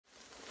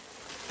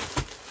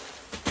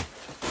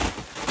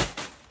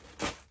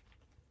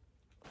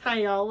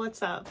Hi y'all,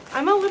 what's up?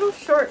 I'm a little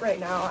short right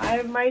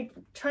now. My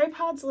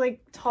tripod's like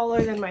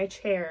taller than my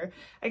chair.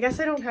 I guess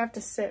I don't have to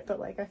sit, but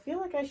like I feel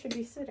like I should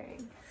be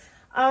sitting.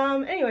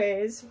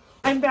 Anyways,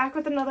 I'm back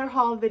with another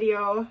haul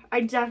video.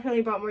 I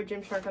definitely bought more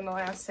Gymshark on the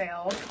last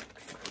sale.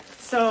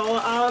 So,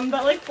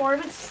 but like 4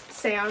 of it's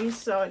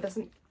Sam's, so it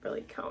doesn't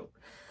really count.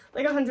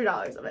 Like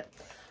 $100 of it.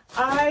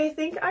 I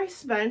think I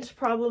spent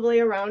probably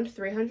around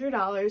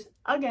 $300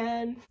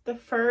 again. The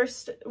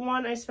first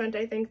one I spent,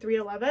 I think,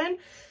 $311.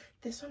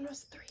 This one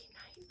was $319.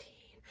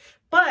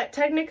 But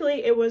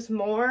technically it was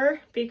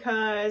more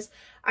because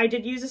I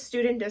did use a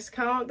student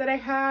discount that I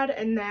had,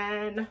 and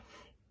then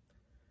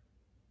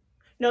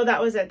no,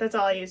 that was it. That's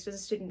all I used was a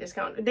student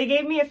discount. They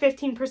gave me a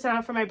 15%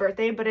 off for my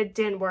birthday, but it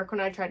didn't work when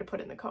I tried to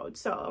put in the code.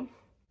 So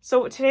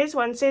today's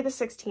Wednesday the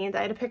 16th.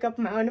 I had to pick up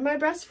one of my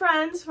best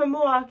friends from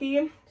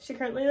Milwaukee. She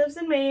currently lives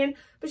in Maine,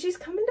 but she's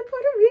coming to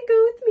Puerto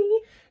Rico with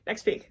me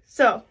next week.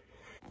 So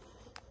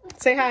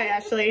say hi,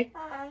 Ashley.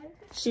 Hi.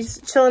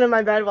 She's chilling in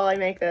my bed while I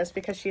make this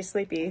because she's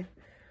sleepy.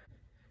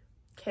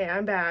 Okay,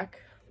 I'm back.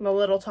 I'm a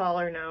little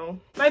taller now.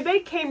 My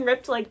bag came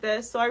ripped like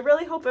this, so I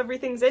really hope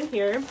everything's in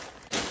here.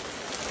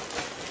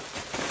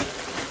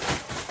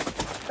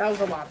 That was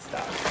a lot of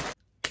stuff.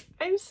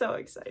 I'm so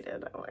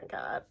excited. Oh my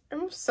god.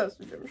 I'm obsessed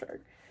with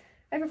Gymshark.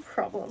 I have a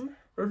problem.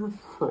 I'm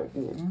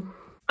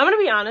gonna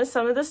be honest,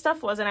 some of this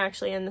stuff wasn't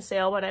actually in the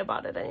sale, but I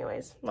bought it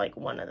anyways. Like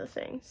one of the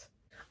things.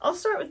 I'll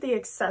start with the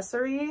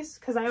accessories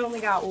because I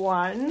only got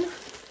one.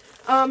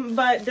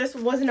 But this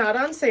was not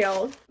on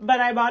sale, but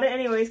I bought it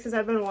anyways because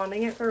I've been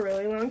wanting it for a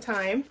really long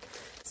time.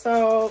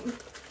 So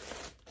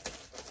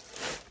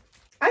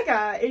I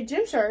got a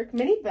Gymshark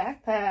mini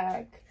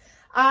backpack.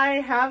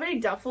 I have a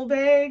duffel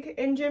bag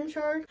in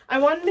Gymshark. I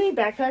wanted a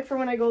backpack for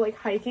when I go like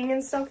hiking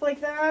and stuff like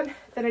that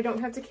I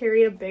don't have to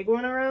carry a big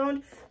one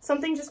around.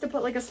 Something just to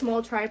put like a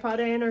small tripod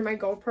in or my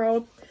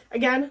GoPro.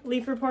 Again,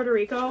 leave for Puerto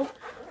Rico.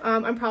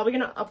 I'm probably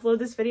gonna upload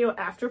this video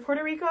after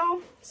Puerto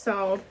Rico,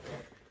 so,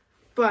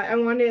 but I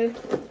wanted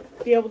to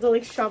be able to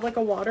like shove like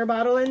a water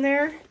bottle in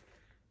there,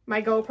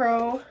 my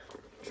GoPro,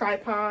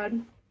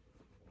 tripod.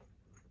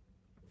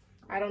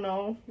 I don't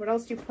know, what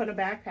else do you put in a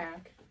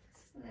backpack?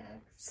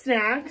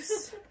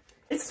 Snacks.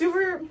 It's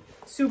super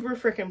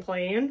freaking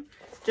plain.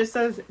 Just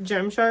says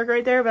Gymshark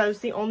right there, but it was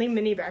the only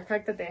mini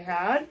backpack that they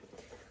had.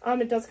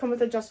 It does come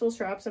with adjustable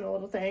straps and a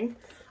little thing.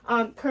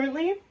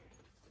 Currently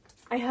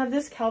I have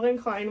this Calvin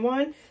Klein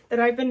one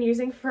that I've been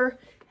using for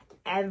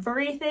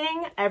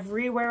everything,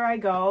 everywhere I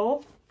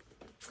go.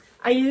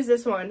 I use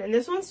this one, and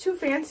this one's too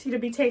fancy to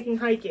be taking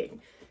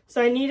hiking.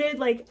 So I needed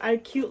like a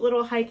cute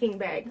little hiking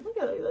bag. Look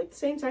at it, like the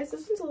same size.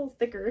 This one's a little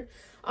thicker.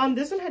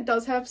 This one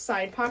does have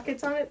side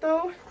pockets on it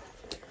though.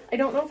 I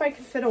don't know if I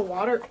could fit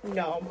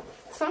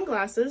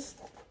sunglasses,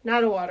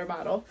 not a water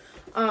bottle.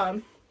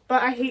 But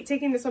I hate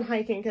taking this one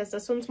hiking because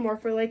this one's more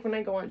for like when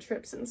I go on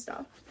trips and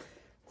stuff.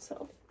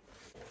 So,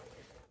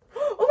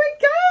 oh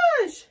my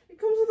gosh! It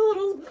comes with a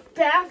little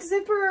back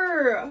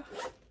zipper.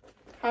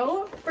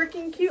 How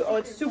freaking cute. Oh,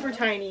 it's super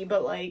tiny,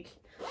 but like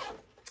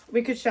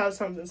we could shove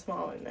something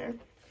small in there.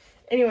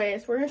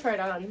 Anyways, we're gonna try it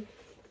on.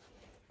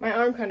 My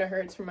arm kind of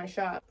hurts from my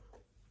shot.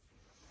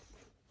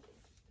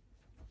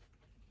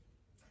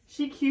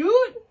 She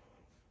cute?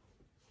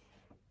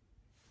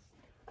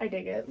 I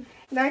dig it.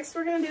 Next,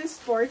 we're gonna do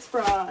sports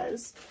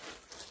bras.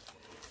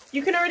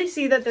 You can already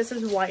see that this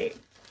is white.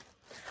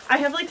 I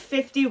have like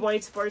 50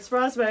 white sports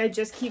bras, but I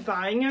just keep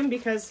buying them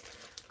because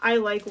I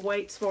like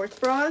white sports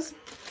bras.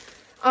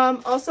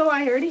 Also,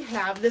 I already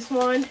have this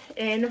one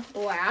in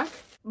black,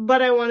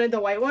 but I wanted the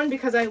white one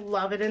because I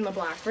love it in the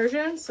black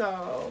version.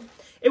 So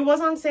it was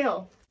on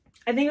sale.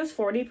 I think it was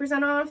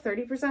 40% off,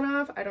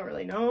 30% off. I don't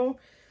really know.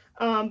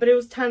 But it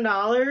was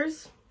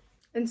 $10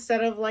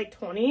 instead of like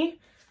 20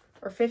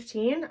 or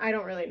 15. I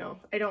don't really know.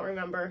 I don't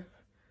remember.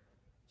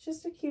 It's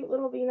just a cute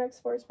little V-neck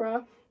sports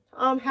bra.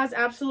 Has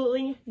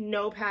absolutely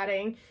no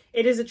padding.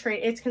 It is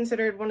it's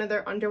considered one of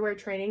their underwear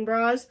training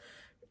bras.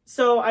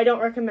 So I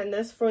don't recommend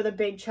this for the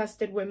big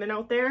chested women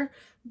out there,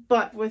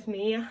 but with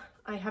me,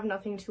 I have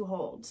nothing to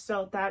hold,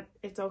 so that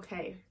it's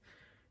okay.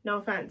 No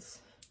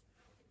offense.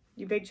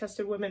 You big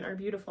chested women are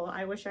beautiful.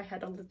 I wish I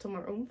had a little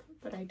more oomph,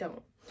 but I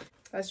don't.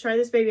 Let's try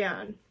this baby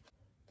on.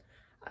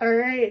 All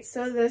right,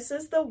 so this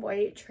is the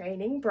white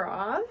training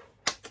bra.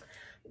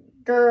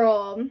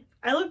 Girl,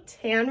 I look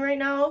tan right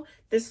now.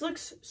 This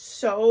looks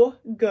so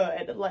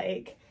good.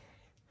 Like,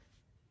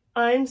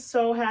 I'm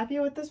so happy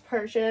with this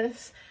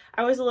purchase.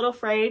 I was a little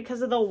afraid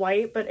because of the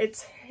white, but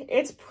it's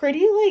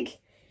pretty, like,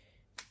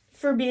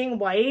 for being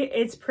white,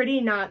 it's pretty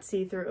not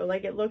see-through.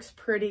 Like, it looks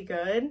pretty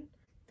good.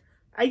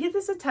 I give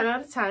this a 10 out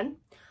of 10.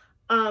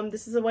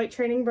 This is a white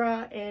training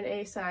bra in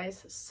a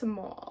size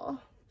small.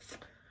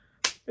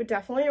 Would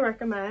definitely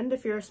recommend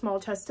if you're a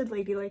small-chested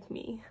lady like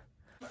me.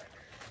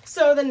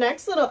 So the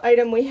next little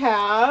item we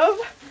have,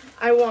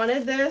 I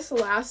wanted this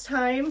last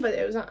time, but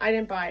I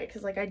didn't buy it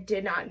because like I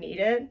did not need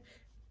it.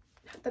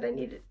 Not that I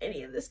needed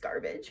any of this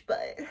garbage,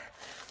 but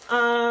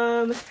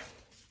I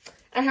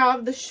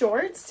have the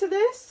shorts to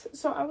this,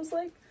 so I was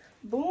like,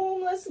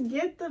 boom, let's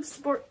get the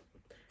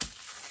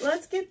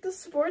let's get the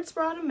sports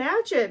bra to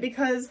match it,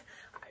 because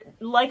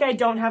like I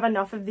don't have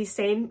enough of these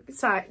same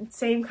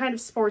kind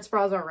of sports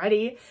bras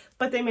already,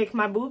 but they make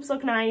my boobs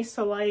look nice,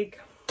 so like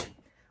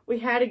we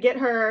had to get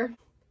her.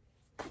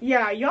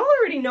 Yeah, y'all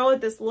already know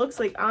what this looks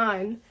like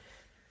on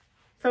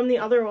from the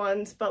other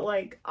ones, but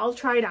like I'll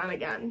try it on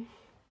again.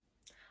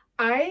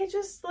 I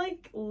just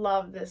like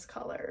love this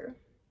color.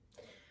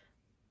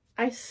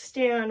 I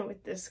stan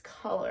with this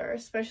color,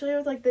 especially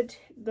with like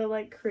the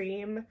like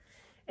cream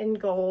and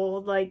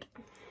gold. Like,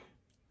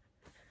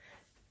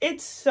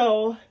 it's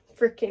so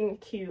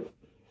freaking cute.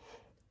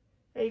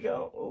 There you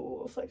go.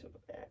 Oh, flex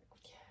with that.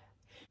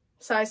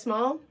 Size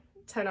small,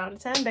 10 out of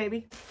 10,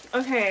 baby.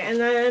 Okay, and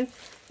then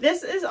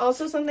this is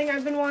also something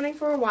I've been wanting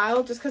for a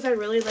while, just because I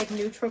really like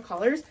neutral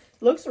colors.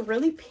 Looks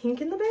really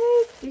pink in the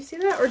bag. Do you see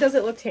that? Or does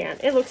it look tan?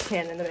 It looks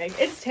tan in the bag.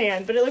 It's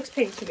tan, but it looks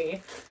pink to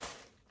me.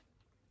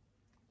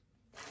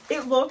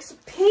 It looks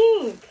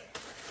pink.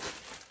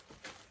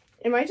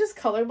 Am I just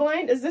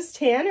colorblind? Is this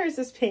tan or is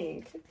this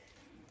pink?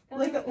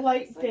 Like a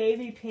light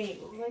baby pink.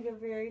 Like a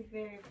very,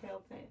 very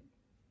pale pink.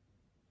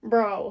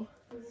 Bro.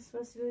 Is this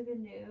supposed to be like a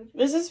nude?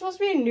 This is supposed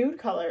to be a nude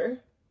color.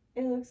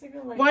 It looks like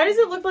a light. Why does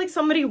it look like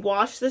somebody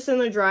washed this in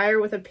the dryer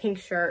with a pink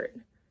shirt?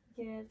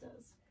 Yeah, it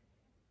does.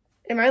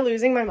 Am I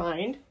losing my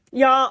mind?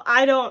 Y'all,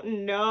 I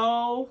don't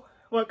know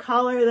what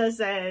color this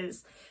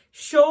is.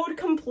 Showed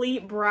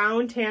complete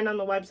brown tan on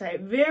the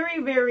website.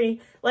 Very,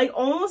 very, like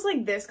almost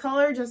like this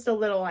color, just a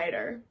little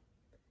lighter.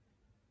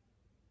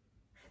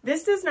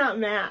 This does not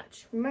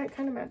match. We might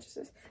kind of matches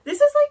this.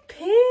 This is like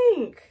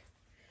pink.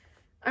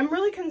 I'm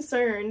really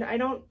concerned. I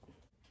don't...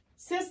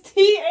 Says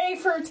TA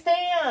for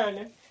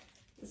tan.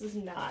 This is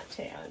not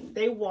tan.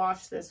 They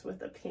washed this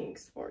with a pink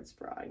sports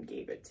bra and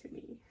gave it to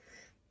me.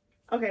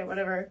 Okay,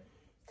 whatever.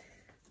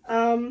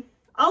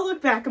 I'll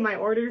look back at my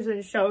orders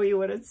and show you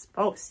what it's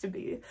supposed to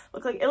be.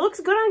 Look like it looks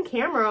good on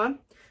camera,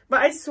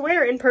 but I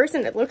swear in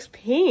person it looks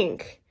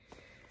pink.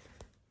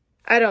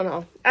 I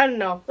don't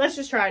know. Let's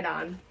just try it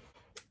on.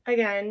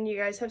 Again, you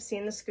guys have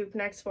seen the scoop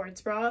neck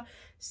sports bra.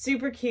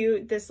 Super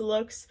cute. This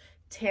looks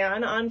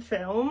tan on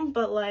film,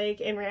 but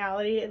like in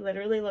reality it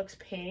literally looks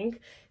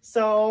pink.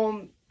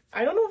 So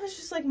I don't know if it's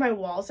just like my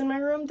walls in my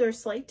room, they're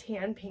slight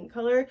tan pink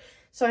color,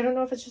 so I don't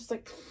know if it's just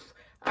like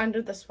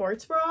under the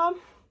sports bra.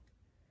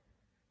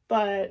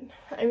 But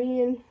I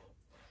mean,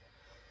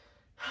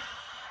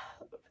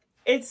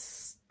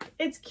 it's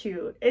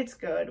cute, it's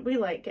good, we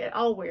like it,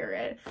 I'll wear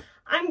it.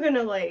 I'm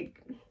gonna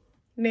like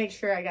make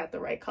sure I got the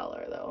right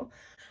color though.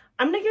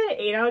 I'm gonna give it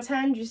an 8 out of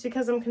 10 just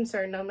because I'm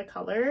concerned on the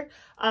color,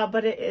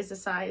 but it is a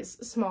size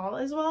small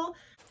as well.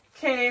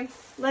 Okay,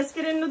 let's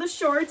get into the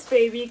shorts,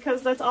 baby,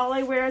 because that's all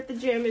I wear at the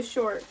gym is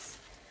shorts.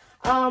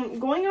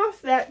 Going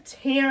off that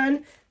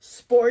tan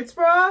sports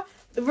bra,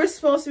 we're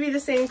supposed to be the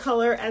same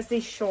color as the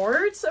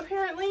shorts,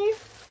 apparently.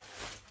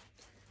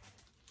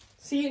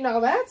 See, now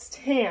that's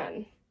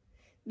tan.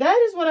 That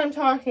is what I'm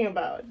talking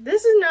about.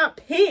 This is not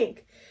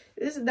pink.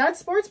 That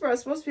sports bra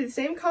is supposed to be the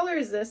same color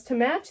as this to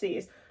match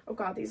these. Oh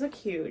god, these look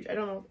huge. I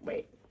don't know.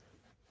 Wait.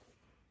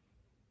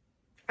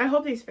 I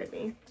hope these fit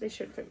me. They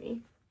should fit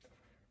me.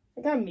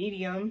 I got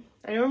medium.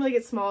 I normally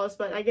get smallest,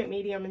 but I get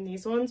medium in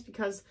these ones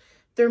because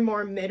they're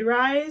more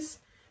mid-rise.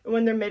 And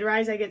when they're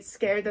mid-rise, I get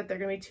scared that they're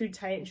going to be too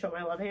tight and show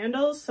my love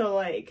handles. So,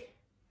 like,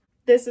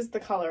 this is the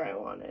color I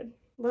wanted.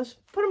 Let's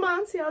put them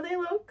on, see how they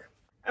look.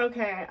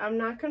 Okay, I'm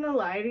not going to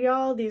lie to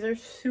y'all. These are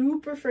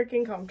super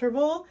freaking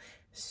comfortable.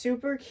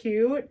 Super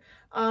cute.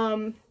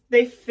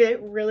 They fit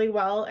really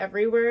well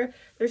everywhere.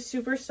 They're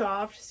super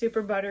soft,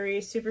 super buttery,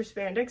 super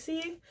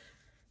spandexy.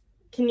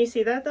 Can you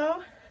see that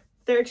though?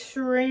 They're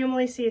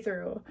extremely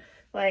see-through.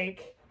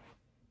 Like,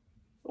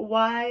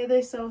 why are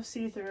they so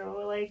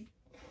see-through? Like,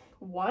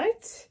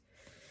 what?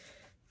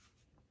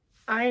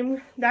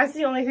 That's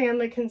the only thing I'm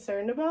like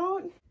concerned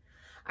about.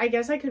 I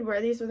guess I could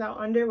wear these without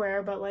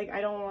underwear, but like I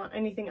don't want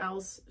anything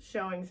else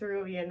showing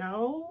through, you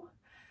know?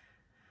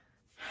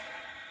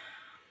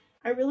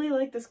 I really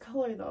like this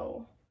color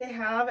though. They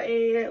have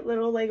a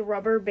little like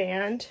rubber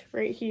band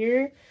right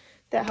here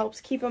that helps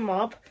keep them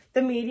up.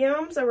 The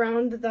mediums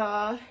around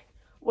the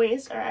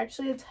waist are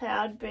actually a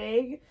tad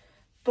big,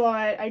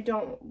 but I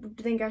don't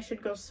think I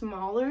should go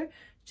smaller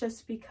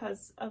just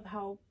because of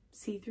how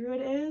see-through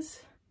it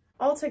is.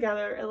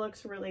 Altogether, it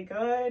looks really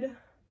good.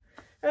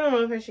 I don't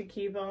know if I should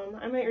keep them.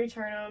 I might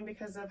return them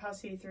because of how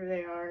see-through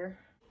they are.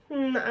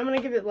 I'm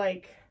gonna give it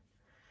like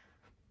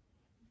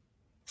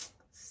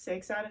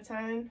 6 out of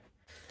 10.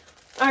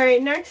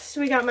 Alright, next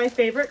we got my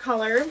favorite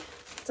color.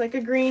 It's like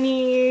a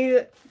greeny,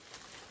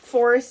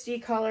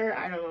 foresty color.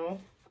 I don't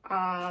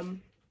know.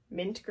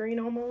 Mint green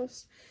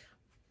almost.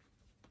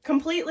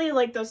 Completely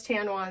like those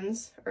tan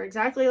ones, or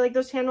exactly like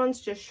those tan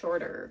ones, just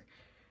shorter.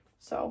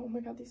 So, oh my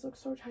god, these look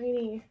so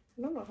tiny.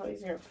 I don't know how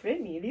these are gonna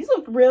fit me. These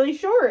look really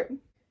short.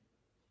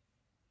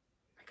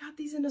 I got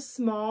these in a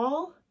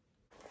small.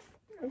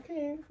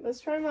 Okay,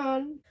 let's try them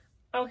on.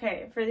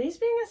 Okay, for these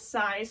being a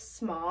size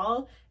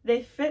small,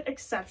 they fit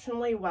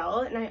exceptionally well,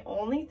 and I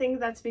only think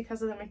that's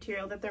because of the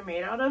material that they're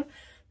made out of.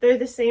 They're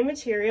the same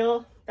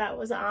material that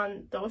was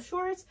on those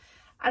shorts.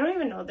 I don't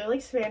even know. They're like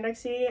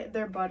spandexy.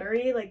 They're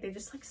buttery. Like they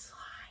just like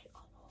slide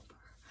all over.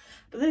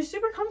 But they're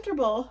super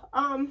comfortable.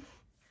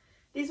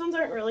 These ones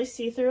aren't really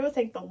see-through.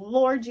 Thank the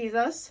Lord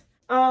Jesus.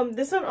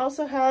 This one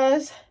also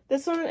has,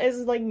 this one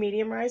is like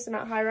medium rise and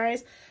not high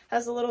rise.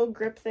 Has a little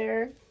grip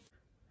there.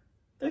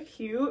 They're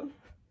cute.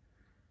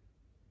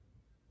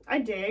 I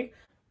dig.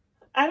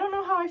 I don't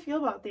know how I feel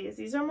about these.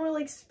 These are more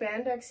like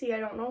spandexy. I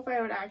don't know if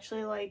I would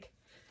actually like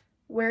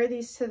wear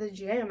these to the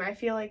gym. I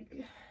feel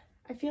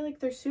like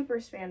they're super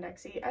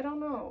spandexy. I don't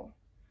know.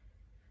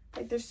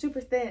 Like they're super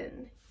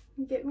thin.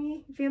 You get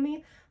me? You feel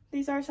me?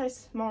 These are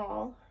size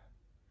small.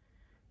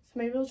 So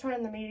maybe we'll try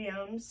in the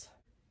mediums.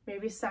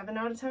 Maybe 7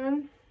 out of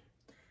 10.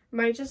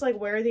 Might just like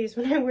wear these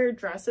when I wear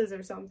dresses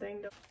or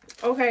something.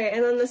 Okay,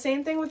 and then the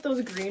same thing with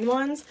those green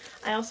ones.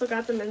 I also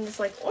got them in this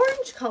like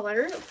orange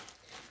color.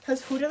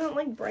 Because who doesn't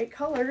like bright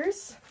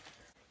colors?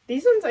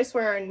 These ones I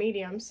swear are in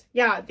mediums.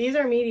 Yeah, these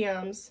are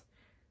mediums.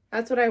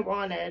 That's what I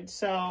wanted.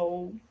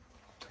 So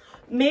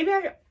maybe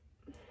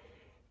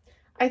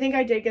I think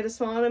I did get a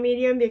small and a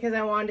medium because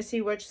I wanted to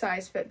see which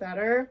size fit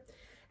better.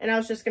 And I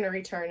was just going to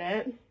return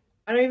it.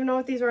 I don't even know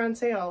if these were on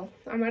sale.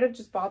 I might have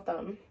just bought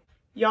them.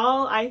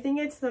 Y'all, I think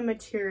it's the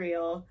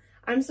material.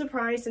 I'm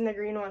surprised in the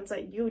green ones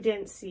that you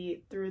didn't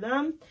see through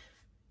them.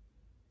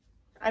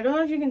 I don't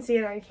know if you can see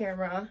it on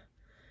camera.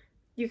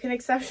 You can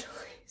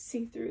exceptionally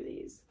see through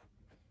these.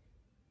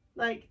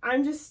 Like,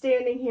 I'm just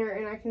standing here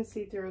and I can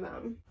see through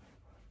them.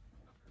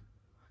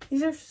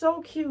 These are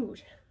so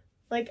cute.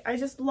 Like, I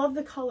just love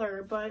the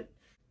color, but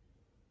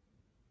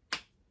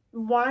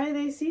why are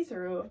they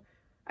see-through?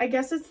 I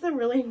guess it's the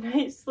really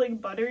nice,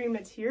 like, buttery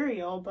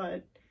material,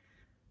 but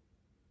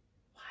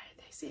why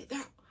did they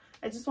see-through?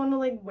 I just want to,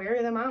 like,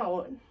 wear them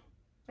out.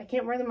 I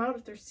can't wear them out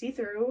if they're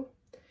see-through.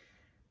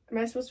 Am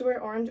I supposed to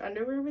wear orange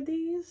underwear with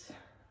these?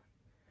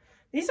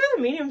 These are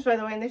the mediums, by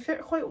the way, and they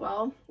fit quite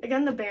well.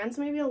 Again, the band's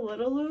maybe a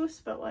little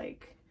loose, but,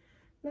 like,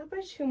 not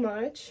by too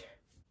much.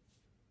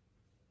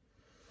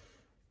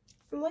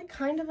 I'm, like,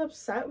 kind of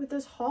upset with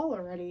this haul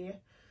already.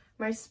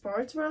 My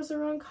sports bras are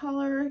wrong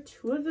color.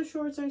 2 of the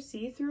shorts are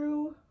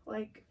see-through.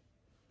 Like,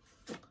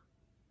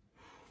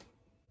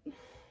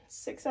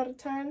 6 out of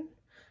 10.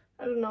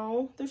 I don't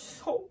know. They're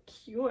so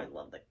cute. I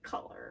love the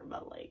color,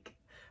 but, like,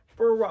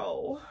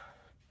 bro,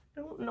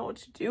 I don't know what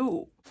to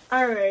do.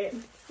 All right.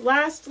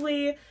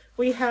 Lastly,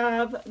 we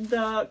have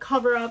the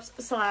cover-ups /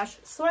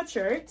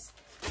 sweatshirts.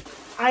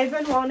 I've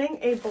been wanting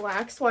a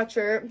black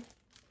sweatshirt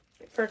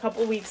for a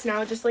couple weeks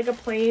now, just like a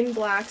plain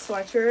black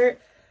sweatshirt.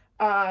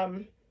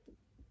 I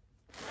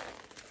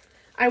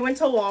went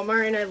to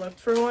Walmart and I looked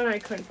for one. I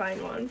couldn't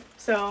find one,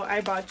 so I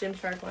bought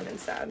Gymshark one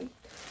instead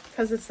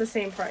because it's the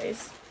same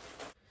price.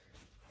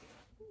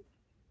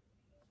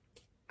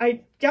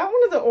 I got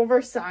one of the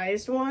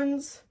oversized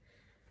ones,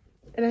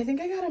 and I think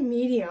I got a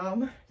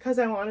medium because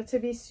I want it to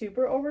be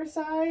super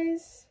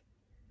oversized.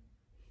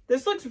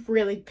 This looks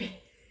really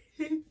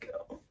big.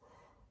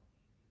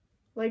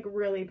 Like,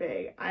 really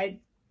big.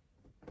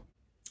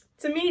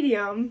 It's a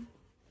medium.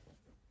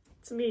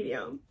 It's a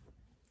medium.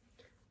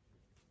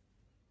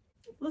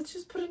 Let's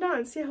just put it on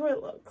and see how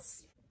it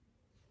looks.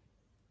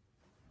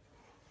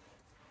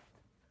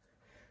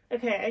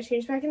 Okay, I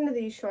changed back into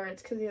these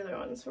shorts because the other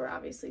ones were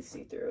obviously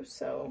see-through,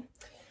 so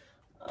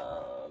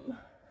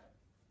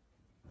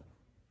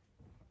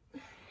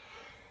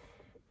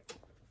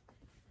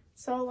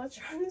so let's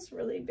try on this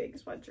really big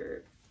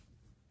sweatshirt.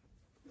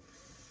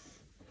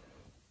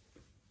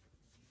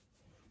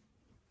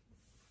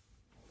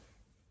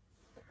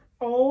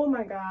 Oh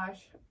my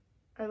gosh,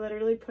 I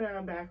literally put it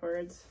on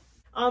backwards.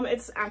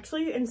 It's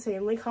actually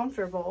insanely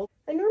comfortable.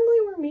 I normally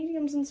wear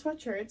mediums and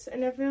sweatshirts,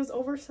 and if it was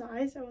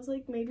oversized, I was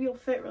like, maybe it'll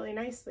fit really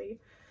nicely.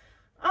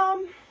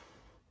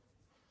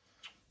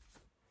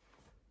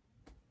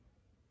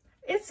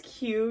 It's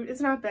cute.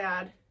 It's not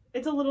bad.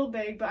 It's a little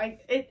big,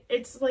 but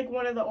it's like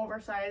one of the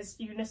oversized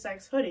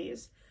unisex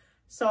hoodies,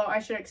 so I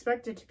should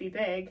expect it to be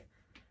big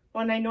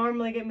when I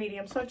normally get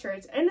medium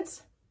sweatshirts, and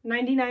it's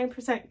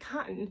 99%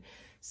 cotton.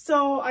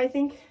 So I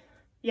think,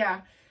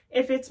 yeah,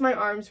 it fits my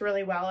arms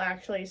really well,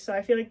 actually, so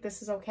I feel like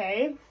this is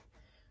okay.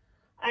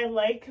 I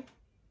like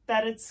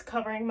that it's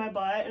covering my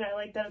butt, and I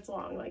like that it's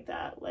long like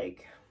that.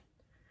 Like,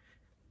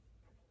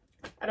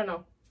 I don't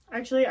know.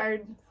 Actually,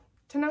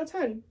 10 out of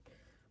 10.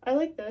 I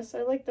like this.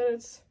 I like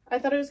that I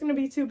thought it was going to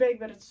be too big,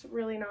 but it's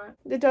really not.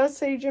 It does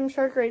say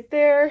Gymshark right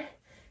there.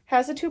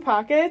 Has the 2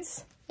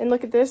 pockets, and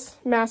look at this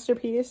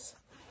masterpiece.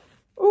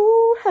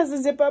 Ooh, has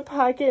a zip-up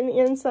pocket in the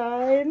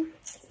inside.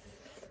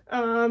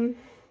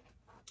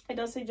 It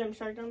does say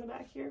Gymshark on the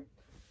back here.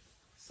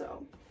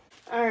 So,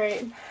 all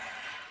right.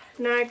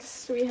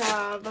 Next, we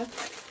have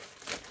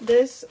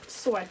this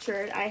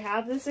sweatshirt. I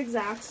have this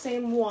exact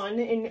same one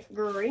in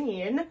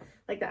green,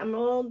 like the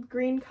emerald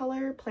green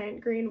color,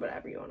 plant green,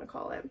 whatever you want to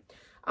call it.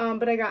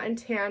 But I got in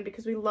tan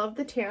because we love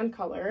the tan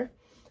color.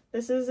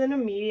 This is in a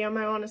medium,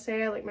 I want to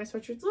say. I like my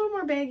sweatshirts a little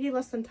more baggy,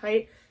 less than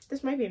tight.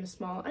 This might be in a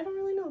small. I don't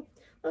really know.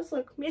 Let's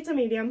look. It's a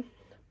medium.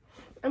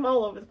 I'm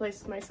all over the place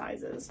with my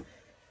sizes.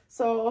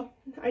 So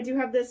I do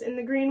have this in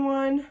the green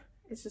one.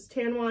 It's just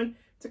tan one.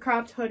 It's a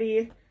cropped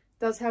hoodie.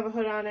 Does have a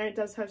hood on it.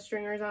 Does have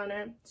stringers on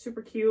it.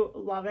 Super cute.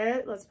 Love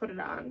it. Let's put it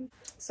on.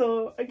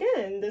 So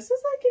again, this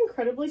is like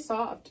incredibly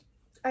soft.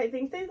 I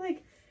think they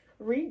like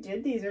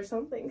redid these or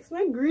something, because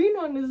my green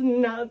one is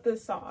not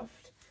this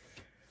soft.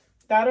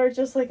 That or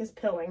just like is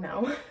pilling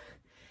now.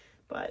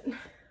 But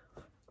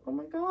oh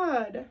my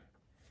god,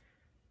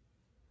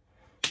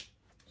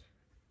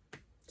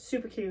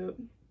 super cute.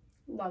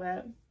 Love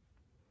it.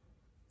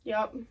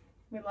 Yep,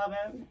 we love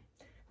it.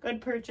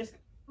 Good purchase.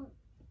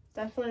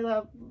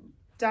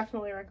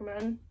 Definitely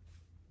recommend.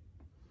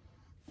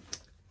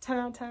 10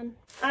 out of 10.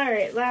 All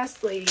right,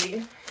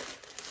 lastly,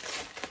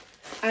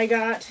 I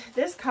got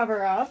this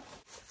cover up.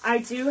 I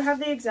do have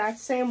the exact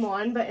same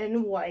one, but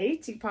in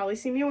white. You probably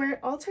see me wear it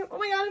all the time. Oh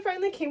my god, I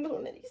finally came with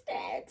one of these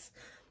tags.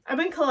 I've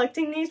been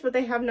collecting these, but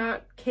they have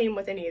not came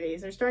with any of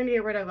these. They're starting to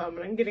get rid of them,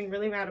 and I'm getting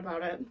really mad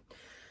about it.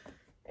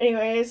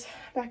 Anyways,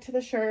 back to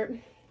the shirt.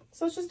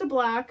 So it's just a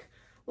black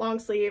long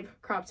sleeve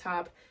crop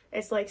top.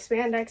 It's like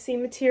spandexy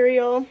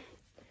material.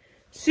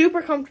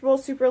 Super comfortable,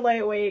 super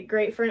lightweight,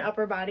 great for an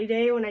upper body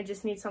day when I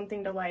just need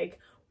something to like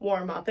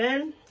warm up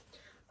in.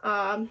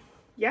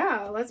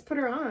 Yeah, let's put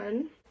her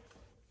on.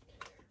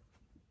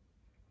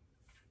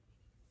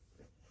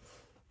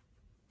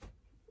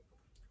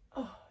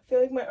 Oh, I feel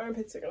like my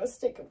armpits are gonna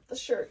stick with the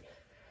shirt.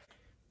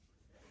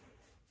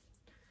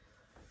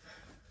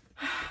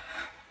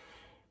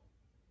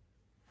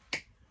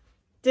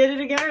 Did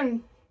it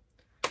again.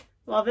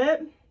 Love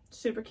it.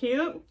 Super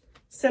cute.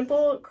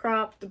 Simple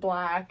cropped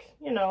black,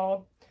 you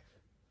know.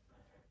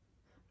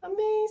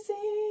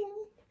 Amazing.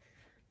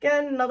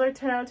 Again, another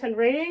 10 out of 10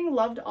 rating.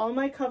 Loved all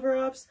my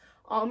cover-ups,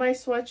 all my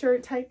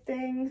sweatshirt type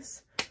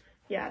things.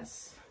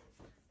 Yes.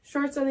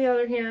 Shorts, on the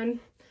other hand,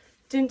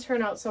 didn't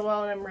turn out so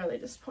well, and I'm really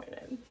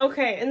disappointed.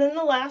 Okay, and then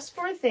the last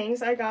 4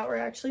 things I got were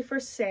actually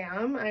for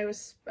Sam.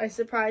 I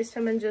surprised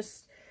him and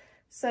just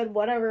said,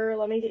 whatever,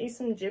 let me get you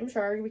some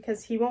Gymshark,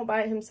 because he won't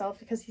buy it himself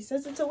because he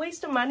says it's a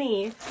waste of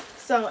money.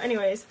 So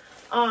anyways,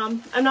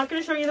 I'm not going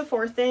to show you the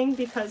 4th thing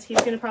because he's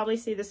going to probably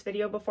see this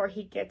video before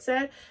he gets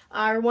it.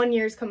 Our 1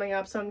 year's coming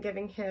up, so I'm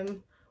giving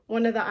him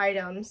one of the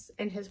items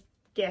in his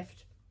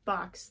gift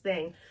box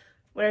thing,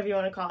 whatever you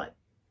want to call it,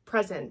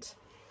 present.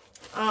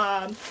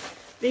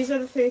 These are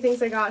the 3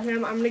 things I got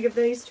him. I'm going to give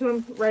these to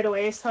him right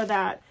away so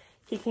that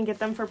he can get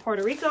them for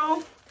Puerto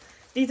Rico.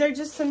 These are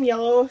just some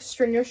yellow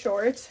stringer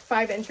shorts,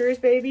 5 inchers,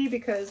 baby,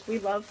 because we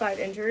love 5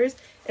 inchers.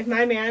 If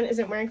my man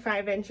isn't wearing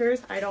 5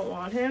 inchers, I don't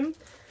want him.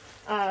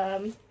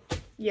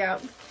 Yeah.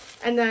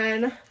 And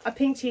then a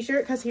pink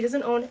t-shirt, because he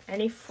doesn't own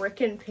any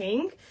freaking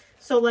pink.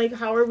 So, like,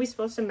 how are we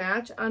supposed to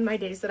match on my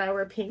days that I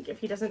wear pink if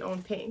he doesn't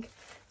own pink?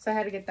 So I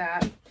had to get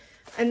that.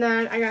 And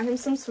then I got him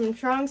some swim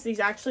trunks.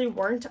 These actually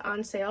weren't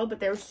on sale, but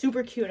they were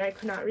super cute. I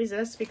could not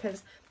resist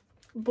because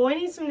boy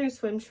needs some new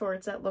swim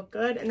shorts that look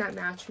good and that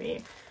match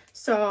me.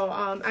 So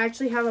I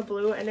actually have a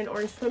blue and an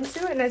orange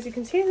swimsuit, and as you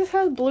can see, this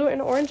has blue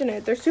and orange in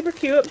it. They're super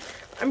cute.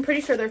 I'm pretty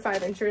sure they're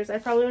 5 inchers. I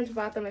probably wouldn't have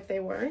bought them if they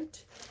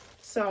weren't.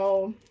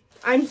 So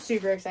I'm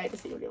super excited to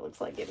see what he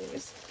looks like in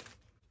these.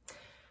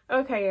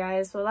 Okay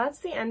guys, well that's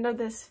the end of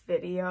this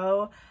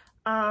video.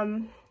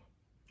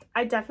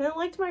 I definitely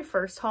liked my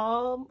first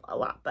haul a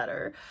lot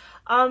better.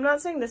 I'm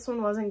not saying this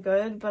one wasn't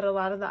good, but a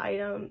lot of the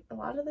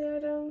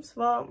items,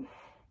 well,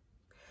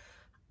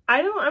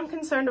 I'm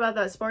concerned about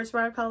that sports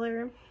bra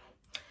color.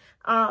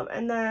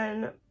 And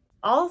then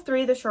all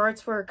 3 of the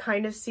shorts were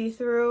kind of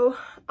see-through.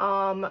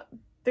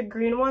 The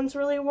green ones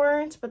really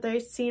weren't, but they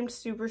seemed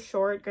super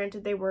short.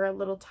 Granted, they were a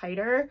little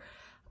tighter.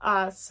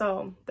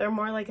 So they're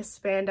more like a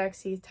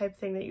spandexy type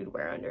thing that you'd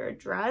wear under a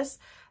dress.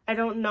 I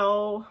don't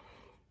know.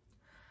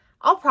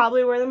 I'll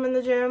probably wear them in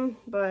the gym,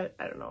 but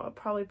I don't know. I'll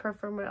probably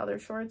prefer my other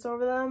shorts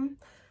over them.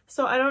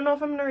 So I don't know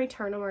if I'm going to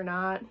return them or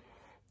not.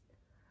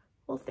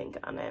 We'll think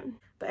on it.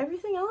 But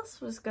everything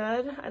else was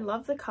good. I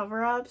love the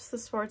cover-ups. The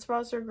sports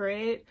bras are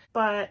great.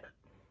 But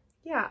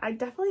yeah, I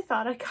definitely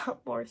thought I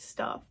got more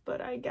stuff, but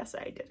I guess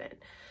I didn't,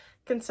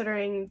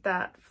 considering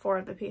that 4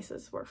 of the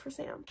pieces were for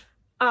Sam.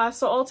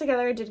 So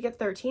altogether, I did get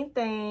 13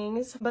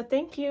 things. But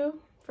thank you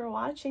for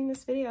watching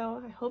this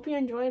video. I hope you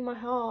enjoyed my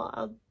haul.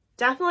 I'll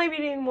definitely be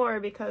doing more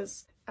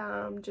because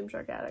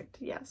Gymshark addict,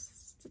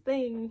 yes, it's a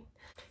thing.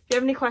 If you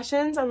have any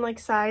questions on like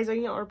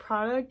sizing or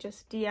product,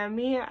 just DM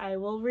me. I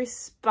will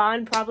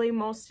respond probably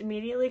most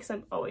immediately because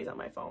I'm always on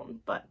my phone.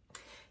 But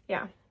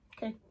yeah,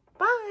 okay,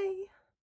 bye.